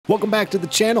Welcome back to the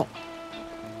channel.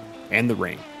 And the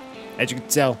rain. As you can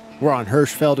tell, we're on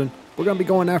Hirschfelden. We're going to be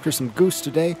going after some goose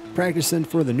today, practicing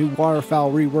for the new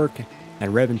waterfowl rework at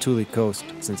Revontuli Coast,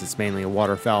 since it's mainly a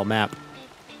waterfowl map.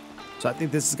 So I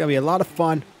think this is going to be a lot of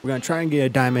fun. We're going to try and get a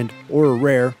diamond or a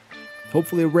rare.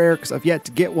 Hopefully a rare, because I've yet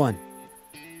to get one.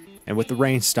 And with the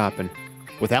rain stopping,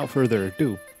 without further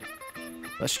ado,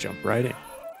 let's jump right in.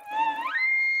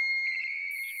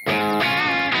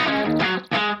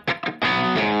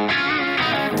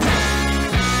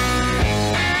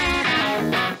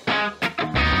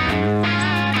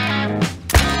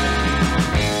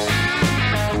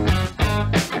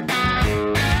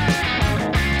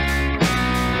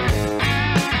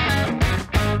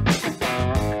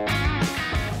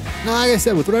 Now, like I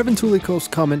said, with Revontuli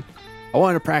Coast coming, I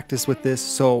wanted to practice with this.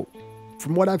 So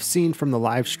from what I've seen from the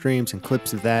live streams and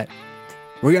clips of that,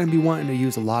 we're going to be wanting to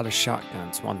use a lot of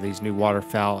shotguns on these new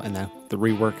waterfowl and the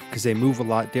rework, because they move a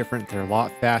lot different. They're a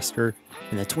lot faster,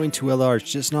 and the 22LR is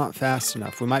just not fast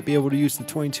enough. We might be able to use the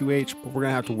 22H, but we're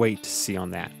going to have to wait to see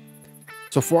on that.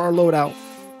 So for our loadout,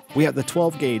 we have the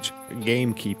 12 gauge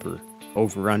Gamekeeper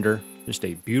over under. Just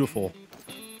a beautiful,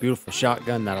 beautiful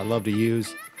shotgun that I love to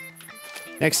use.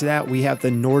 Next to that, we have the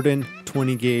Norden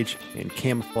 20 gauge in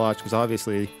camouflage, because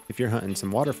obviously if you're hunting some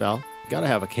waterfowl, you gotta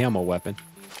have a camo weapon.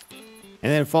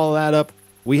 And then follow that up,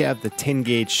 we have the 10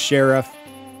 gauge Sheriff.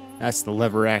 That's the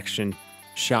lever action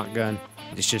shotgun.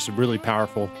 It's just really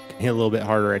powerful, can hit a little bit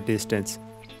harder at distance.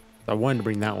 So I wanted to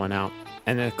bring that one out.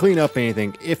 And then to clean up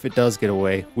anything, if it does get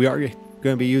away, we are going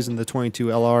to be using the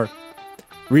 22LR.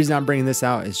 The reason I'm bringing this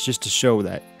out is just to show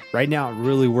that right now it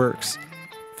really works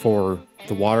for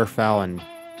the waterfowl and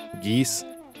geese,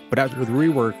 but after the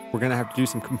rework, we're gonna have to do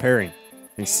some comparing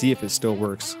and see if it still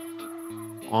works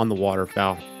on the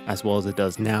waterfowl as well as it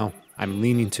does now. I'm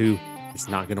leaning to it's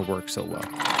not gonna work so well.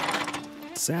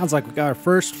 Sounds like we got our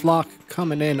first flock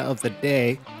coming in of the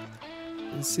day.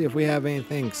 Let's see if we have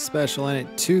anything special in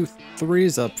it. 2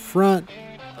 3s up front,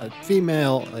 a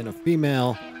female and a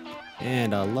female,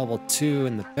 and a level 2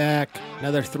 in the back,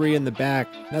 another 3 in the back,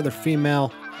 another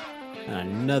female,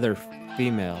 and another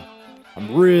female.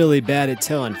 I'm really bad at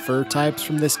telling fur types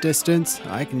from this distance.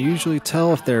 I can usually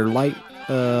tell if they're light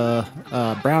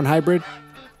brown hybrid.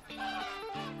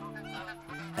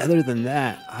 Other than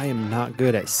that, I am not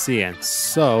good at seeing.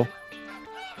 So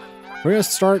we're gonna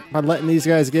start by letting these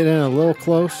guys get in a little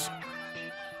close,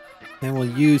 and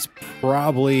we'll use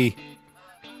probably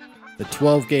the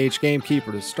 12 gauge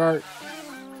Gamekeeper to start,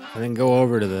 and then go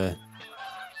over to the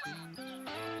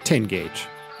 10 gauge.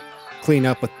 Clean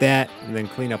up with that, and then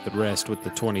clean up the rest with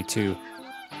the 22.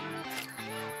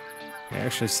 It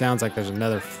actually sounds like there's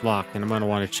another flock, and I'm going to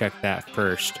want to check that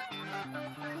first.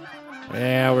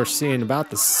 Yeah, we're seeing about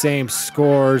the same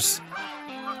scores.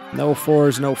 No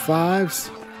 4s, no 5s.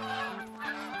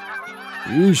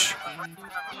 Yeesh.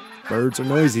 Birds are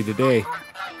noisy today.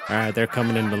 Alright, they're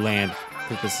coming into land. I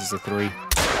think this is a 3.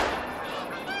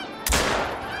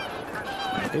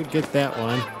 I did get that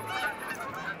one.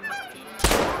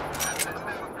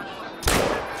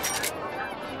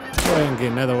 Go ahead and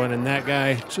get another one in that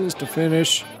guy just to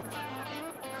finish.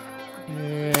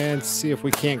 And see if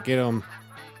we can't get him.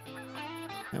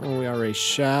 That one we already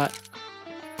shot.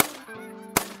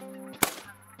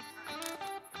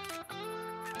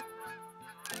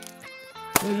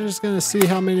 We're just going to see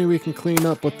how many we can clean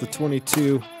up with the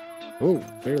 22. Oh,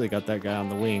 barely got that guy on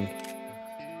the wing.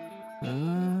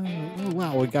 Oh,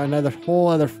 wow, we got another whole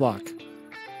other flock.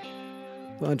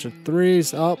 Bunch of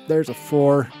 3s. Oh, there's a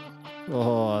 4.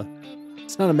 Oh,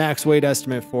 it's not a max weight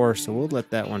estimate 4, so we'll let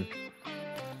that one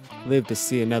live to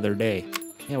see another day.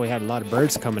 Yeah, we had a lot of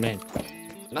birds coming in.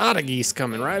 A lot of geese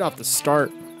coming right off the start.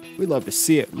 We love to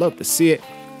see it. Love to see it.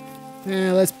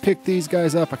 Yeah, let's pick these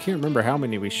guys up. I can't remember how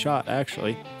many we shot,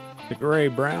 actually. The gray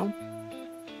brown.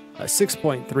 A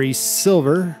 6.3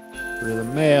 silver for the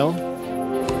male.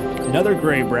 Another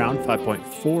gray brown,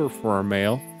 5.4 for our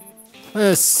male.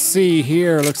 Let's see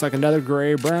here. Looks like another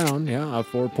gray brown. Yeah, a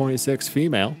 4.6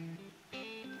 female.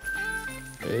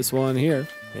 This one here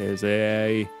is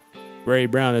a gray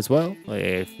brown as well.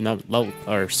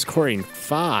 Or scoring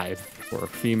 5 for a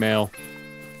female.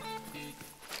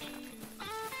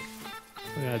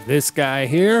 We got this guy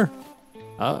here.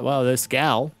 Well, this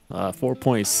gal,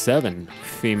 4.7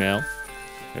 female.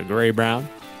 A gray brown.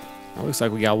 It looks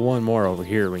like we got one more over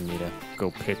here we need to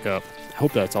go pick up. I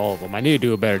hope that's all of them. I need to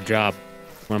do a better job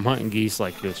when I'm hunting geese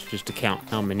like this, just to count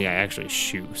how many I actually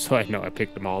shoot, so I know I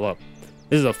picked them all up.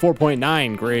 This is a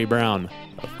 4.9 gray brown,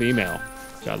 a female.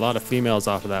 Got a lot of females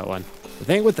off of that one. The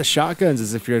thing with the shotguns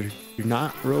is if you're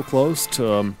not real close to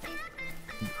them,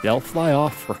 they'll fly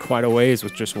off for quite a ways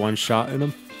with just one shot in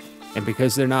them. And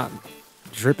because they're not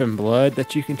dripping blood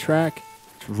that you can track,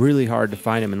 it's really hard to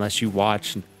find them unless you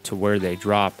watch to where they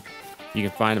drop. You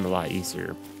can find them a lot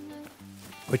easier.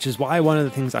 Which is why one of the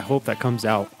things I hope that comes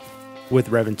out with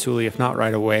Revontuli, if not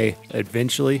right away,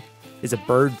 eventually, is a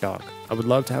bird dog. I would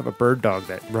love to have a bird dog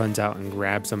that runs out and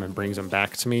grabs them and brings them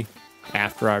back to me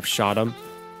after I've shot them.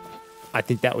 I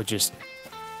think that would just,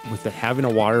 with having a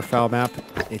waterfowl map,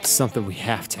 it's something we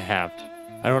have to have.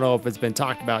 I don't know if it's been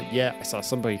talked about yet. I saw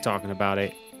somebody talking about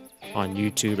it on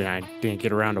YouTube, and I didn't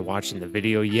get around to watching the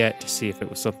video yet to see if it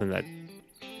was something that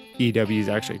EW's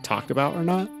actually talked about or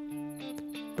not.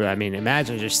 But I mean,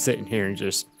 imagine just sitting here and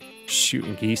just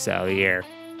shooting geese out of the air,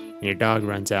 and your dog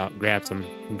runs out, grabs them,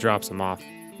 and drops them off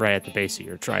right at the base of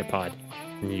your tripod,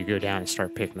 and you go down and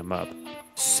start picking them up.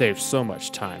 Saves so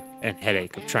much time and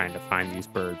headache of trying to find these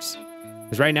birds.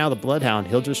 Because right now the bloodhound,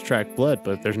 he'll just track blood,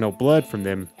 but if there's no blood from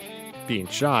them being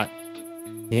shot,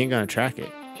 he ain't gonna track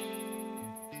it.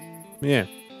 Yeah,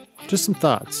 just some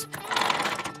thoughts.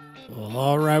 Well,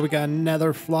 all right, we got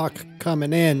another flock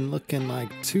coming in, looking like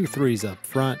 2 3s up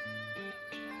front.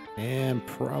 And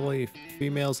probably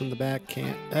females in the back.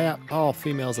 All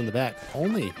females in the back.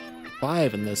 Only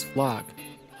 5 in this flock,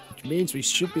 which means we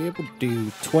should be able to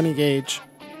do 20 gauge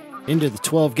into the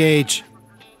 12 gauge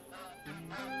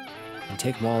and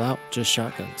take them all out with just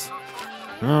shotguns.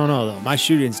 I don't know though, my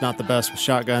shooting's not the best with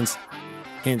shotguns,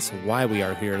 hence why we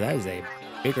are here. That is a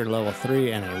bigger level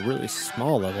 3 and a really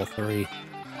small level 3.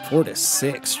 4 to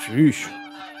 6, sheesh.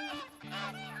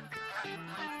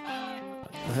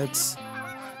 Let's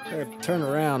turn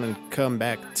around and come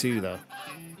back to the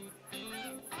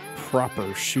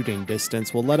proper shooting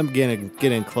distance. We'll let them get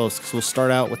in close, because we'll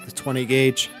start out with the 20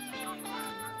 gauge.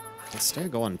 Instead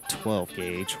of going 12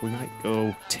 gauge, we might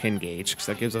go 10 gauge, because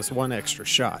that gives us 1 extra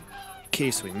shot in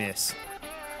case we miss,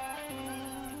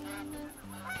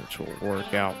 which will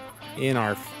work out in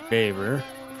our favor.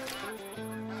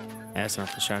 That's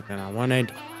not the shotgun I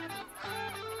wanted.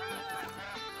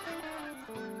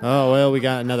 Oh, well, we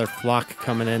got another flock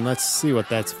coming in. Let's see what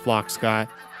that flock's got.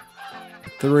 A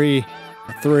 3.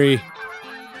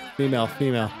 Female.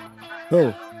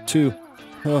 Oh, 2.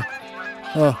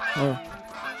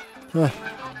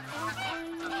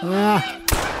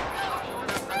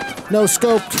 No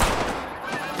scoped.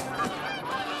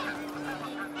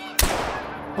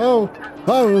 Oh,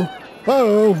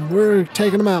 we're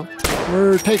taking them out.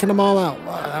 We're taking them all out.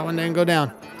 Wow, that one didn't go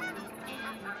down.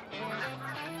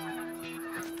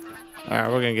 Alright,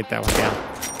 we're gonna get that one down.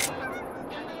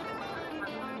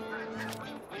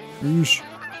 Oosh.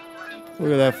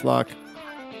 Look at that flock.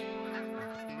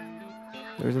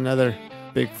 There's another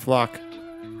big flock.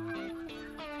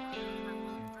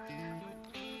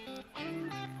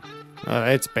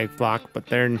 It's a big flock, but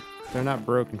they're not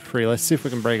broken free. Let's see if we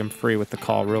can break them free with the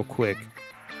call real quick.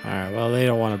 Alright, well, they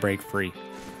don't want to break free.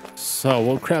 So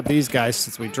we'll grab these guys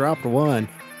since we dropped one.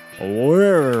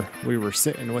 Where we were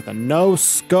sitting with a no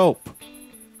scope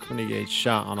 20 gauge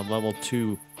shot on a level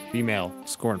 2 female,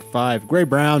 scoring 5. Gray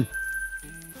brown.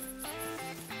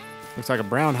 Looks like a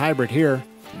brown hybrid here.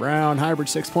 Brown hybrid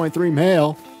 6.3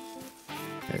 male.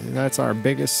 That's our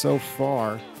biggest so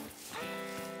far.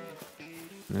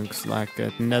 Looks like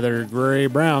another gray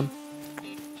brown.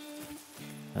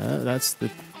 That's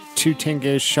the 2 10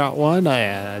 gauge shot one.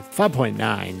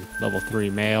 5.9 level 3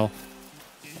 male.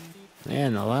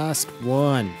 And the last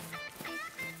one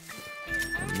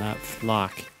from that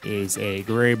flock is a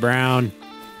gray brown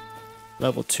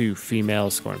level 2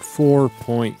 female, scoring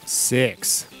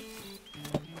 4.6.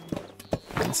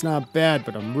 It's not bad,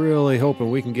 but I'm really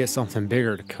hoping we can get something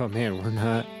bigger to come in.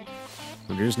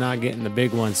 We're just not getting the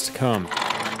big ones to come.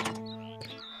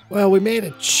 Well, we made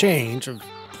a change of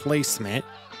placement,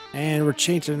 and we're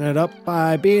changing it up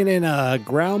by being in a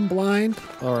ground blind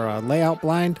or a layout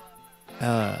blind.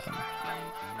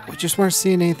 We just weren't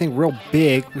seeing anything real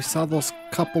big. We saw those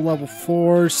couple level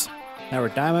 4s that were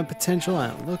diamond potential,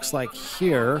 and it looks like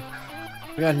here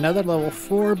we got another level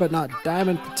 4, but not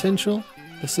diamond potential.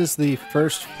 This is the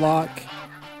first flock.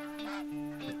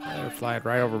 They're flying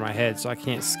right over my head, so I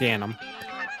can't scan them.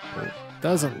 It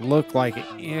doesn't look like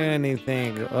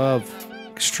anything of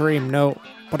extreme note,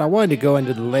 but I wanted to go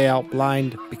into the layout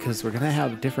blind because we're going to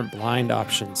have different blind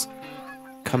options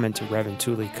coming to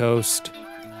Revontuli Coast.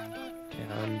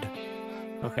 And,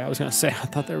 okay, I was going to say, I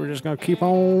thought they were just going to keep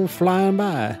on flying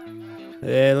by.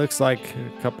 It looks like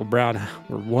a couple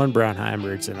one brown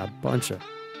hybrids and a bunch of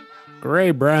gray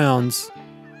browns.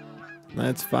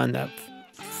 Let's find that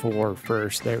 4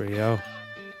 first. There we go.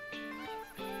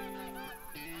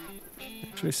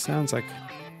 Actually sounds like,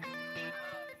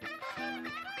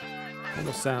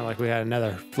 almost sounded like we had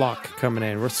another flock coming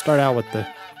in. We'll start out with the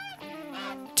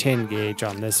 10 gauge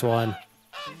on this one.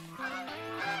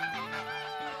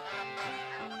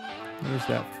 Where's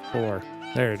that 4?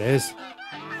 There it is.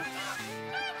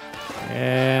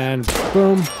 And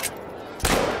boom.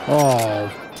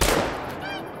 Oh.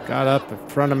 Got up in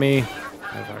front of me. If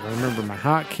I remember my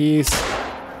hotkeys.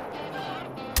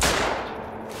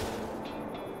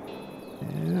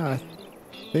 And I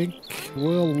think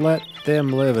we'll let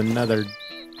them live another...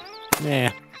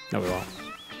 Nah. No, we won't.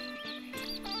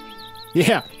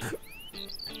 Yeah.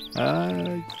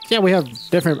 Yeah, we have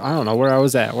different... I don't know where I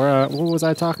was at. What was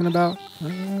I talking about?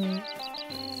 I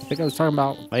think I was talking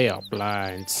about layout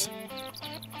blinds.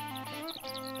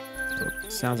 Oh,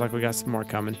 sounds like we got some more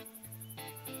coming.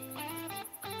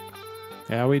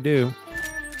 Yeah, we do.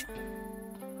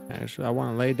 Actually, I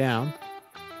want to lay down.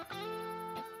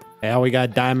 Yeah, we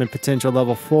got diamond potential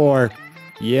level 4.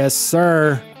 Yes,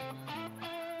 sir.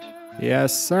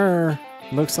 Yes, sir.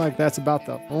 Looks like that's about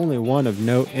the only one of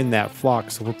note in that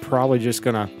flock, so we're probably just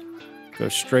gonna go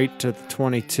straight to the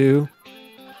 22.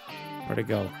 Where'd it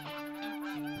go?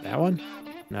 That one?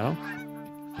 No.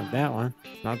 Not that one.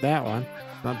 Not that one.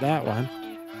 Not that one.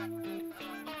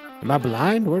 Am I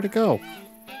blind? Where'd it go?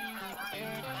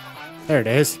 There it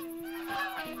is.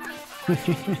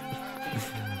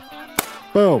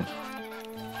 Boom.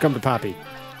 Come to Poppy.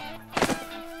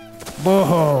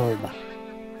 Boom.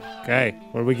 Okay,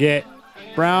 what do we get?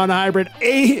 Brown hybrid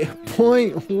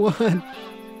 8.1.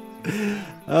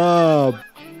 Oh,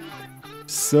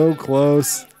 so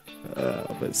close,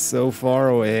 but so far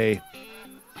away.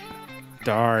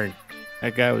 Darn,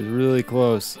 that guy was really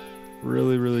close.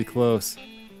 Really, really close.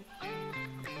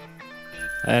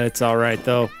 And it's all right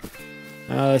though.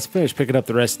 Let's finish picking up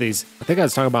the rest of these. I think I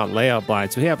was talking about layout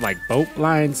blinds. We have like boat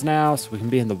blinds now, so we can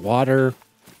be in the water,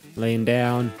 laying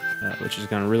down, which is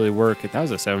going to really work. That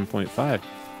was a 7.5.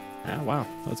 Oh, wow,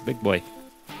 that's a big boy.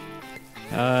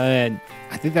 And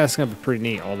I think that's going to be pretty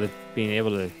neat, all the being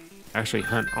able to actually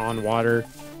hunt on water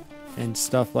and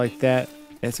stuff like that.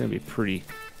 That's going to be pretty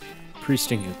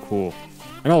stinking cool.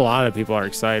 I know a lot of people are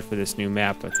excited for this new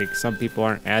map. I think some people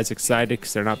aren't as excited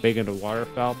because they're not big into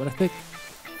waterfowl, but I think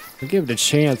if we give it a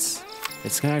chance,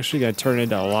 it's actually going to turn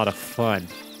into a lot of fun.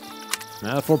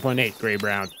 Now, 4.8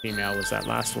 gray-brown female was that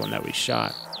last one that we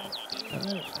shot.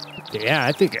 Yeah,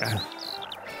 I think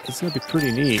it's going to be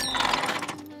pretty neat.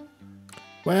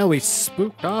 Well, we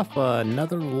spooked off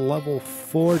another level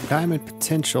 4 diamond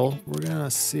potential. We're going to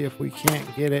see if we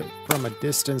can't get it from a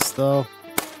distance, though.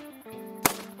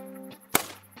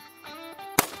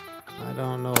 I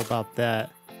don't know about that.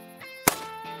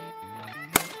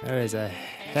 That is a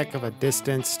heck of a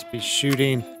distance to be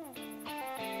shooting.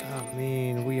 I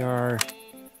mean, we are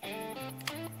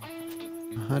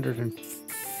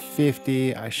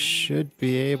 150. I should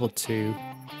be able to.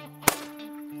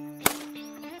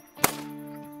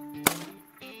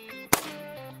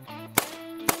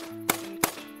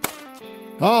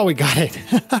 Oh, we got it.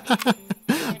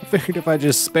 I figured if I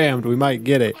just spammed, we might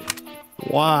get it.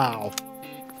 Wow.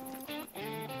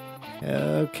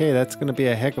 Okay, that's going to be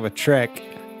a heck of a trek.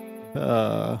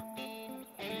 Yeah,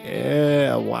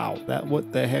 wow.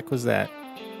 What the heck was that?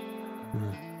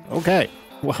 Okay.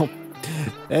 Well,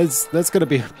 that's going to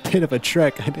be a bit of a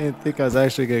trek. I didn't think I was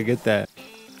actually going to get that.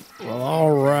 Well,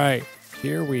 all right.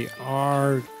 Here we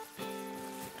are.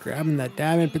 Grabbing that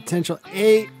diamond potential.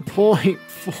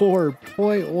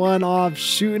 8.4.1 off.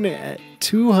 Shooting it at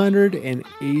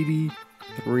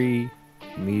 283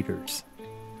 meters.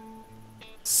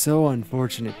 So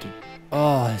unfortunate to...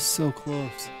 Oh, it's so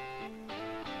close.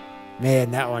 Man,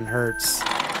 that one hurts.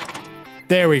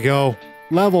 There we go.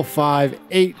 Level 5,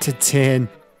 8 to 10.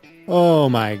 Oh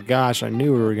my gosh, I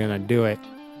knew we were going to do it.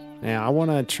 Now, I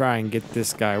want to try and get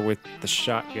this guy with the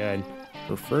shotgun.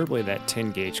 Preferably that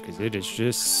 10 gauge, because it is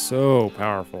just so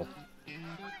powerful.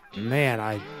 Man,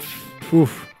 I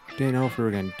didn't know if we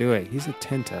were going to do it. He's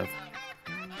attentive.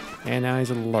 And now he's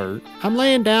alert. I'm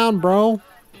laying down, bro.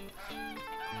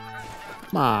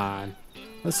 Come on.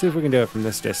 Let's see if we can do it from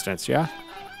this distance, yeah?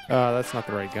 Oh, that's not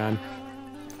the right gun.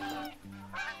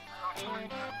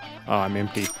 Oh, I'm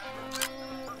empty.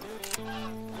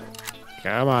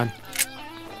 Come on.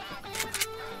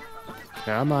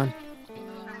 Come on.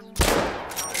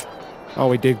 Oh,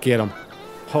 we did get him.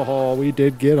 Oh, we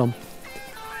did get him.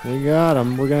 We got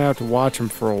him. We're going to have to watch him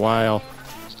for a while,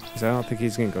 because I don't think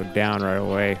he's going to go down right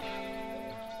away.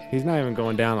 He's not even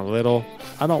going down a little.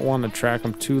 I don't want to track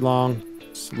him too long.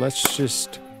 So let's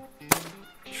just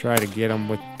try to get him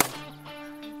with...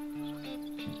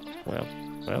 Well.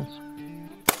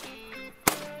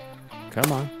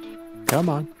 Come on. Come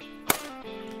on.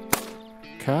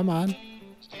 Come on.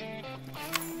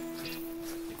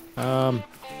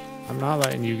 I'm not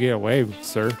letting you get away,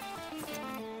 sir.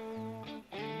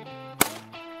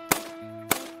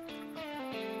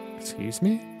 Excuse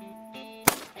me?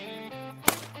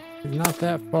 He's not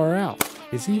that far out,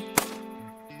 is he?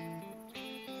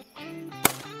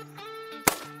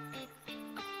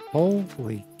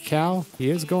 Holy cow, he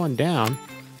is going down.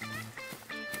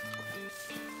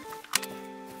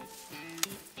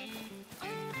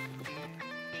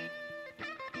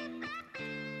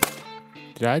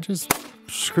 Did I just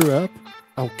screw up?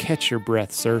 Oh, catch your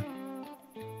breath, sir.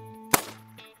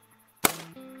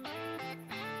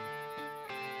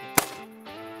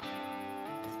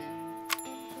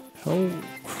 Oh,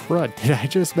 crud. Did I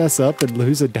just mess up and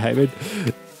lose a diamond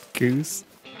goose?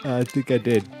 I think I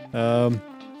did.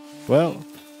 Well,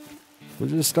 we'll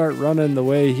just start running the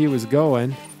way he was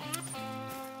going.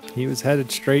 He was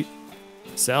headed straight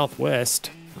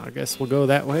southwest. I guess we'll go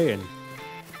that way and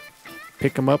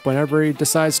pick him up whenever he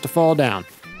decides to fall down.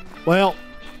 Well,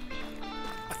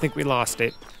 I think we lost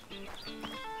it.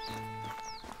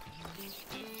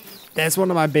 That's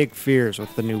one of my big fears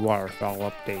with the new waterfowl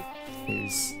update,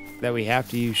 is that we have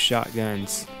to use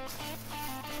shotguns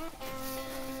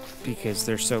because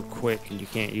they're so quick and you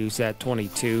can't use that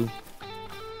 22.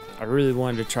 I really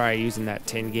wanted to try using that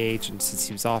 10 gauge, and since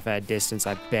he was off at a distance,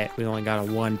 I bet we only got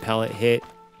a 1 pellet hit.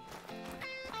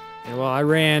 And well, I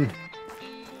ran.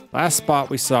 Last spot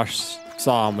we saw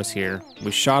him was here.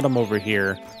 We shot him over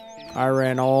here. I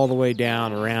ran all the way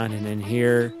down, around, and in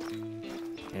here.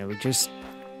 And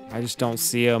I just don't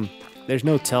see him. There's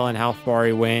no telling how far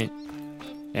he went.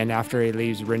 And after he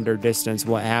leaves render distance,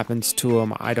 what happens to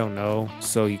him, I don't know.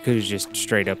 So he could have just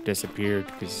straight up disappeared,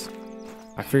 because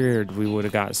I figured we would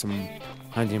have got some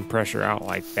hunting pressure out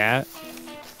like that.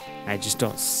 I just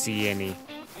don't see any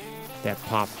that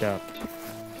popped up.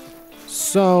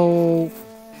 So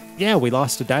yeah, we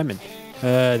lost a diamond.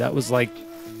 That was like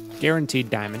guaranteed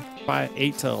diamond.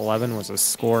 8 to 11 was a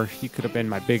score. He could have been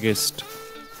my biggest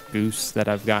goose that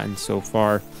I've gotten so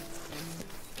far.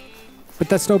 But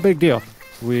that's no big deal.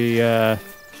 We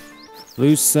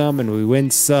lose some and we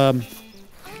win some.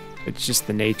 It's just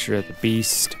the nature of the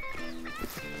beast.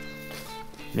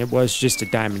 And it was just a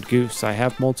diamond goose. I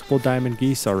have multiple diamond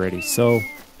geese already, so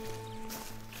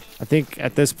I think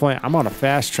at this point I'm on a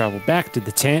fast travel back to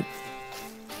the tent.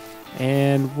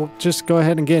 And we'll just go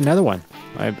ahead and get another one.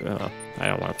 I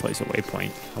don't want to place a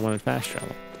waypoint. I want to fast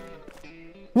travel.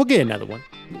 We'll get another one.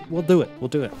 We'll do it. We'll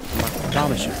do it. I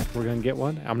promise you. We're going to get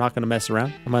one. I'm not going to mess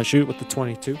around. I'm going to shoot it with the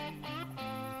 22.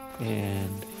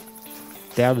 And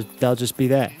that'll just be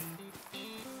that.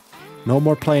 No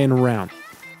more playing around.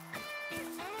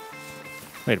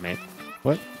 Wait a minute.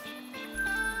 What?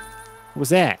 What was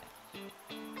that?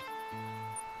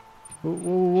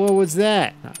 What was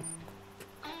that?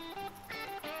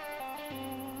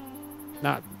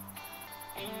 Not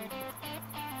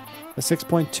a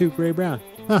 6.2 gray brown.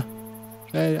 Huh.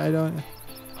 I don't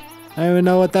even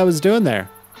know what that was doing there.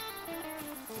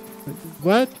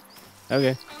 What?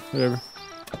 Okay, whatever.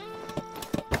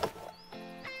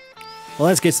 Well,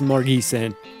 let's get some more geese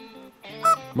in.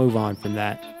 Move on from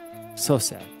that. So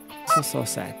sad. So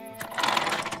sad.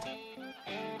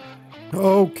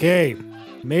 Okay.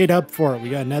 Made up for it.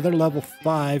 We got another level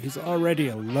 5. He's already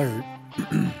alert.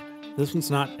 This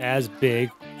one's not as big.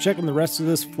 Checking the rest of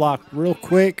this flock real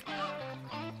quick.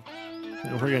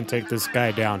 And we're going to take this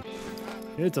guy down.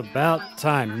 It's about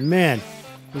time. Man,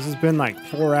 this has been like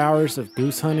 4 hours of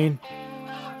goose hunting.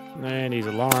 And he's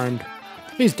alarmed.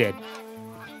 He's dead.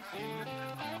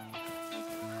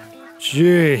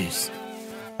 Jeez.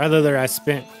 Other than I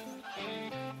spent...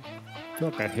 I feel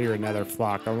like I hear another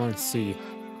flock. I want to see.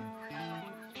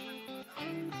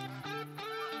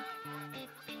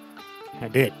 I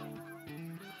did.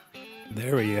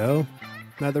 There we go.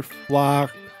 Another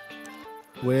flock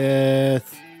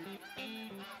with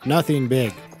nothing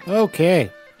big.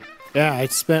 Okay. Yeah, I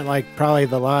spent like probably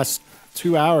the last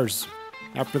 2 hours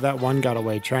after that one got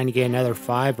away trying to get another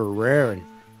 5 or rare, and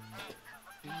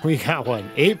we got one.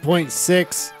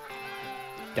 8.6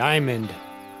 diamond.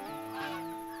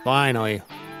 Finally.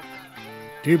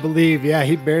 Do you believe? Yeah,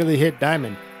 he barely hit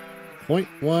diamond.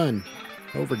 0.1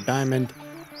 over diamond.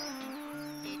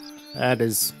 That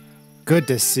is good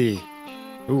to see.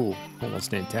 Ooh,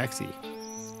 almost in taxi.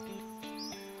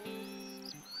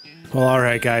 Well, all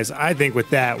right, guys. I think with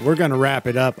that, we're going to wrap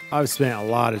it up. I've spent a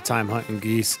lot of time hunting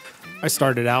geese. I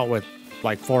started out with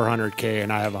like 400K,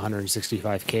 and I have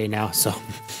 165K now, so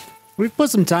we've put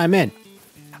some time in.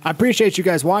 I appreciate you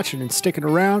guys watching and sticking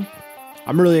around.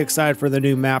 I'm really excited for the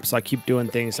new map, so I keep doing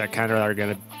things that kind of are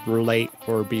going to relate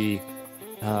or be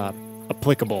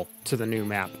applicable to the new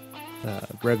map.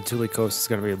 Revontuli Coast is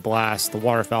going to be a blast. The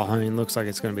waterfowl hunting looks like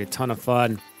it's going to be a ton of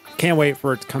fun. Can't wait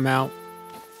for it to come out.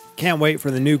 Can't wait for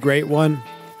the new great one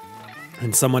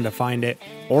and someone to find it,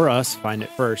 or us find it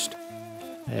first.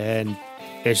 And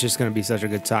it's just going to be such a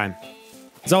good time.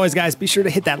 As always, guys, be sure to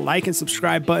hit that like and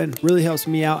subscribe button. Really helps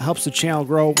me out, helps the channel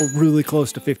grow. We're really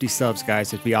close to 50 subs,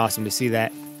 guys. It'd be awesome to see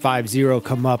that 5-0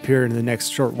 come up here in the next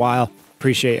short while.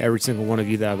 Appreciate every single one of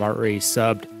you that have already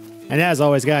subbed. And as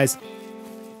always, guys,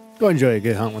 go enjoy a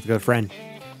good hunt with a good friend.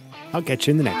 I'll catch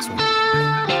you in the next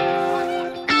one.